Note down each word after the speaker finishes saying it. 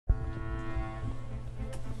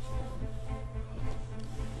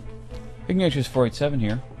Ignatius 487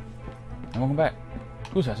 here, and welcome back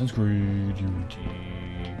to Assassin's Creed Unity.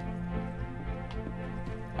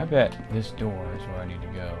 I bet this door is where I need to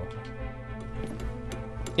go.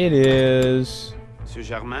 It is. Monsieur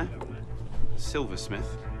Germain?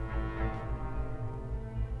 Silversmith?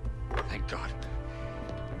 Thank God.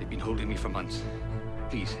 They've been holding me for months.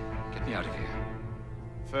 Please, get me out of here.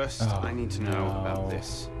 First, I need to know about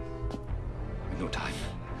this. We've no time.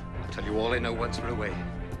 I'll tell you all I know once we're away.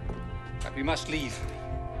 But we must leave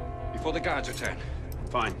before the guards return.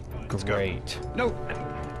 Fine. Let's Great. No!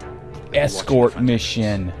 Escort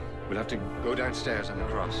mission. We'll have to go downstairs on the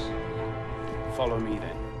cross. go. Follow me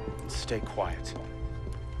then. Stay quiet.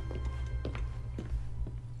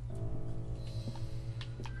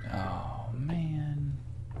 Oh, man.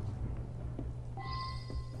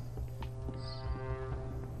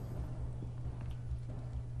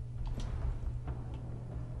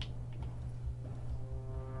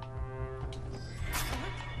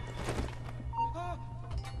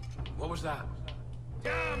 What was that?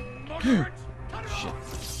 Shit.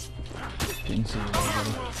 Didn't see anybody.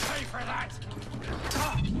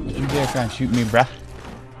 Don't you dare try and shoot me, bruh.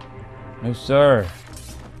 No, sir.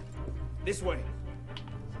 This way.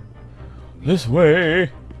 This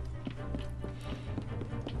way.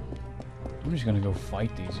 I'm just gonna go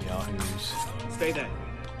fight these yahoos. Stay there.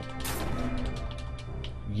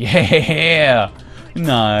 Yeah!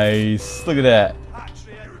 Nice. Look at that.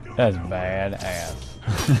 That's badass.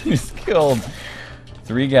 Just killed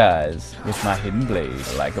 3 guys with my hidden blade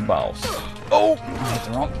like a boss. Oh! That's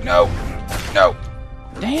wrong. No! No!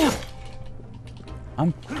 Damn!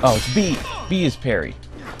 Oh, it's B. B is parry.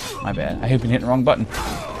 My bad. I have been hitting the wrong button.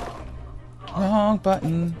 Wrong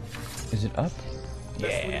button. Is it up?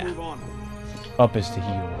 Yeah. Move on. Up is to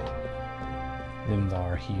heal. Them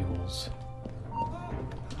are heals.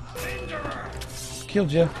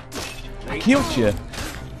 Killed you. Killed you.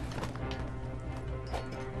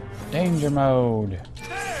 Danger mode.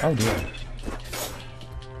 Oh dear.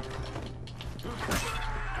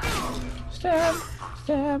 Stab.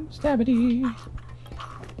 Stab. Stabbity.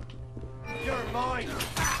 You're mine.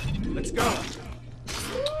 Let's go.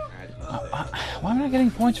 Why am I not getting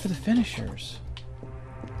points for the finishers?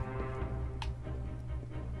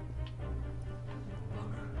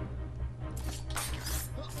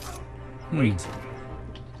 Wait.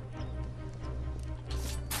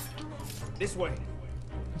 This way.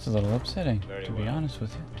 It's a little upsetting, to be honest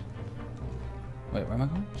with you. Wait, where am I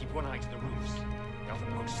going? Keep one eye to the roofs. The other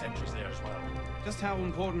post sentries there as well. Just how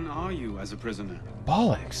important are you as a prisoner?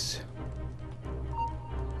 Bollocks.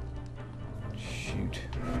 Shoot.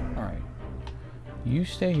 Alright. You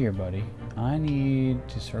stay here, buddy. I need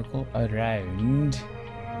to circle around.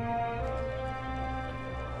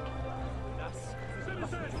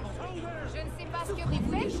 Je ne sais pas ce que vous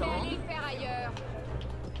faites, mais allez le faire ailleurs.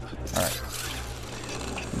 Alright.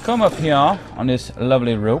 Come up here on this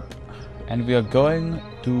lovely rope, and we are going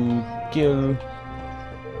to kill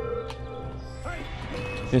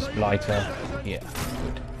this blighter here.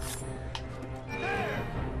 Good.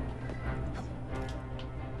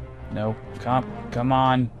 No, come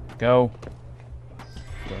on, go.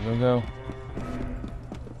 Go.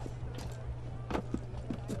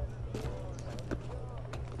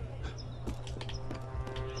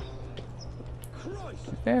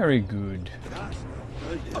 Very good.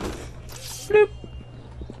 Bloop.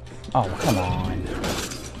 Oh, come on.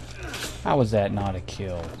 How was that not a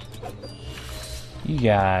kill? You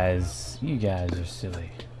guys are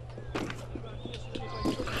silly.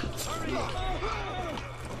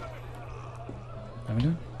 What am I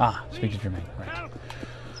doing? Ah, speak to Germain. Right.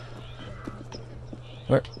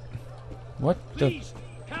 Where? What the?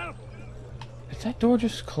 Did that door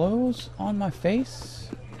just close on my face?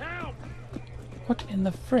 What in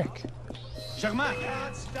the frick? Germain!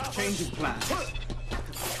 Change of plans.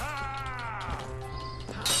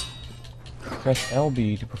 Press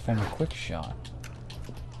LB to perform a quick shot.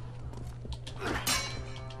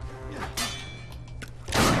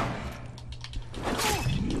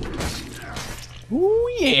 Ooh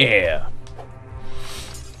yeah!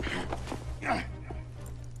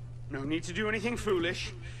 No need to do anything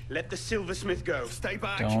foolish. Let the silversmith go. Stay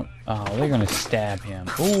back. Don't. Oh, they're gonna stab him.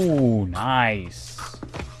 Ooh, nice.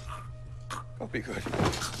 Don't be good.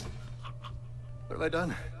 What have I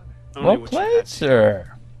done? Only Well what you played, had to.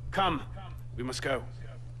 sir. Come. We must go.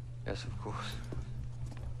 Yes, of course.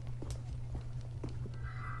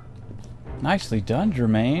 Nicely done,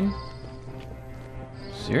 Germain.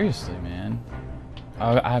 Seriously, man.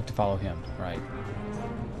 I have to follow him, right?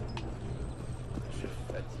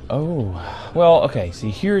 Oh, well, okay. See,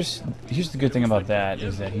 here's the good thing about that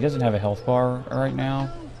is that he doesn't have a health bar right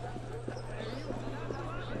now.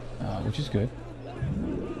 which is good.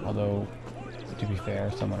 Although, to be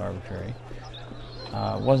fair, somewhat arbitrary.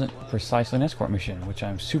 Wasn't precisely an escort mission, which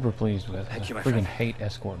I'm super pleased with. I Thank you, my friggin' friend. hate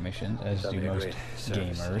escort missions, as That'd do be a most great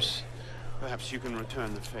service. gamers. Perhaps you can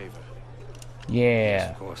return the favor.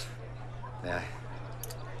 Yeah. Of course. Yeah.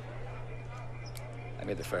 I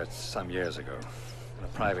made the first some years ago on a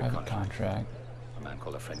private Private contract. contract. A man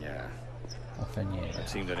called Lafreniere. Lafreniere. It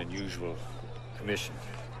seemed an unusual commission.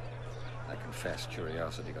 I confess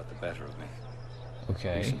curiosity got the better of me.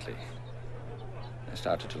 Okay. Recently, I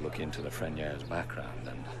started to look into Lafreniere's background,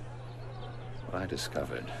 and what I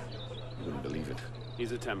discovered, you wouldn't believe it.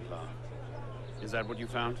 He's a Templar. Is that what you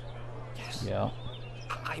found? Yes. Yeah.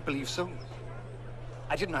 I believe so.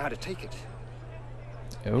 I didn't know how to take it.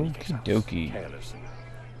 Okie dokie. Careless, and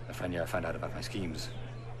Lafreniere found out about my schemes.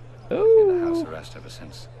 In the house Oh. arrest ever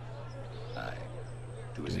since. I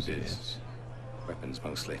do as he bids. Weapons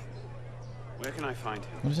mostly. Where can I find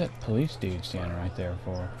him? What is that police dude standing right there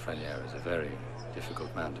for? Lafreniere is a very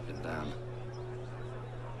difficult man to pin down.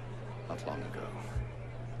 Not long ago,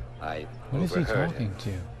 I What is he overheard talking him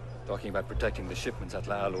to? talking about protecting the shipments at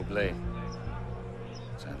La Halle au Blé.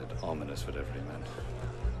 Sounded ominous, whatever he meant.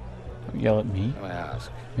 Don't yell at me, Now I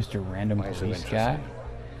ask, Mr. Random why so Police interesting? Guy.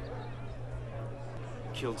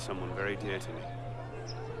 Killed someone very dear to me.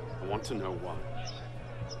 I want to know why.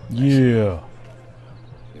 Yeah.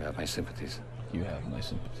 You have my sympathies. You have my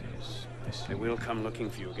sympathies. I see. I will come looking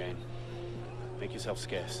for you again. Make yourself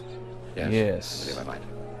scarce. Yes. Yes. Ready my mind.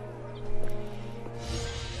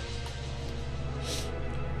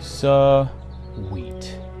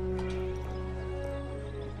 Sweet.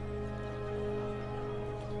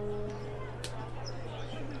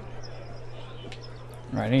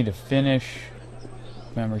 Right, I need to finish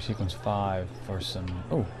memory sequence 5 for some...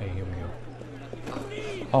 Oh, hey, here we go.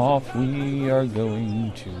 Off we are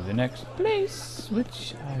going to the next place,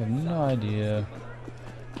 which I have no idea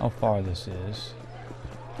how far this is.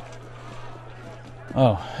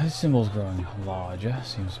 Oh, this symbol's growing larger.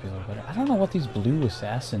 Seems to be a little better. I don't know what these blue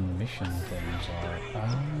assassin mission things are.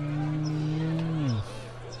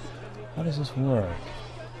 How does this work?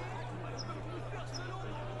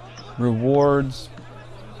 Rewards.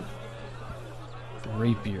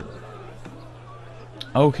 Rapier.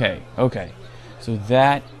 Okay, okay. So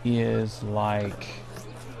that is like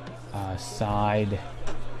side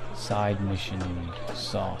mission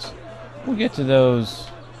sauce. We'll get to those.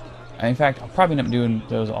 In fact, I'll probably end up doing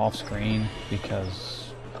those off screen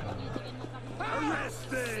because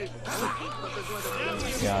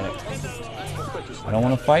got it. I don't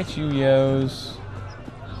want to fight you, yos.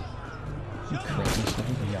 You crazy son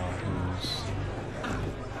of yahoos.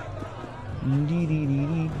 Dee dee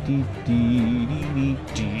dee dee dee dee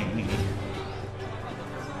dee dee.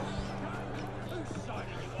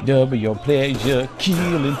 Double your pleasure,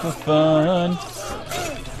 killing for fun.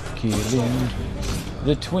 Killing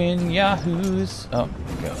the twin yahoos. Oh,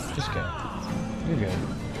 go. Just go. You're good.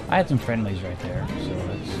 I had some friendlies right there, so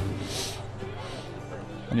that's...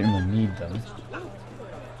 I didn't really need them.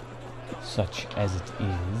 Such as it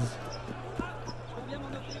is.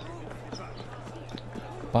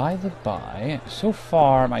 By the by, so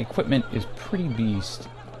far my equipment is pretty beast.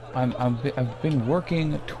 I've been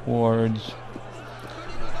working towards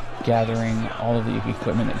gathering all of the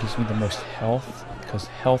equipment that gives me the most health, because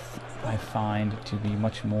health I find to be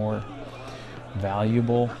much more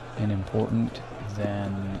valuable and important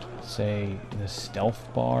than, say, the stealth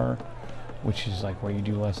bar, which is like where you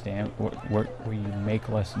do less damage, where you make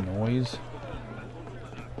less noise.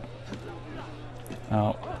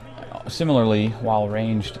 Similarly, while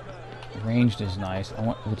ranged is nice,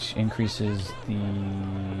 which increases the,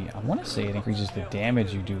 I want to say it increases the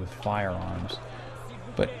damage you do with firearms,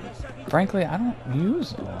 but frankly I don't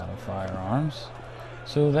use a lot of firearms,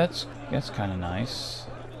 so that's kind of nice.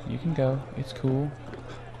 You can go, it's cool.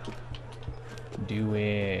 Do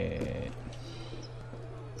it.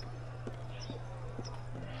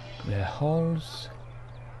 The halls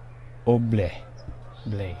Oblé.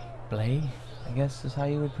 Blay, I guess is how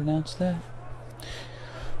you would pronounce that.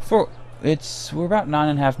 We're about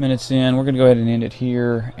 9.5 minutes in. We're gonna go ahead and end it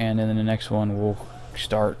here, and then in the next one we'll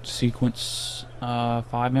start sequence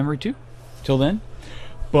 5 memory 2. Till then,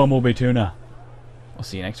 Bumblebee Tuna. I'll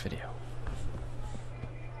see you next video.